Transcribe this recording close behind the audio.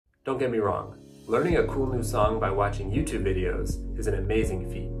Don't get me wrong, learning a cool new song by watching YouTube videos is an amazing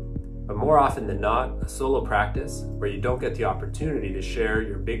feat. But more often than not, a solo practice where you don't get the opportunity to share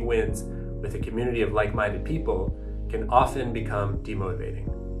your big wins with a community of like-minded people can often become demotivating.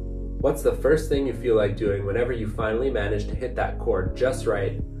 What's the first thing you feel like doing whenever you finally manage to hit that chord just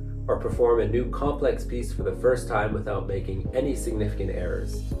right or perform a new complex piece for the first time without making any significant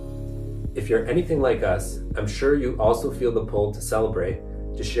errors? If you're anything like us, I'm sure you also feel the pull to celebrate,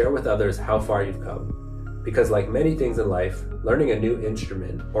 to share with others how far you've come. Because like many things in life, learning a new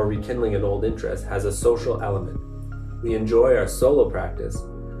instrument or rekindling an old interest has a social element. We enjoy our solo practice,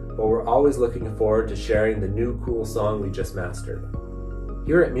 but we're always looking forward to sharing the new cool song we just mastered.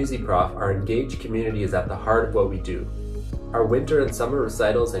 Here at Musiprof, our engaged community is at the heart of what we do. Our winter and summer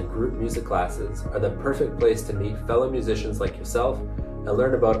recitals and group music classes are the perfect place to meet fellow musicians like yourself and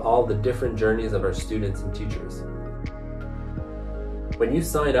learn about all the different journeys of our students and teachers. When you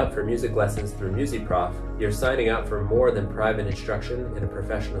sign up for music lessons through Musiprof, you're signing up for more than private instruction in a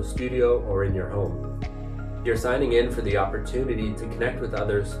professional studio or in your home. You're signing in for the opportunity to connect with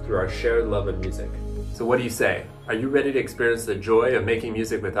others through our shared love of music. So what do you say? Are you ready to experience the joy of making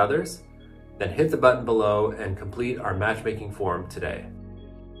music with others? Then hit the button below and complete our matchmaking form today.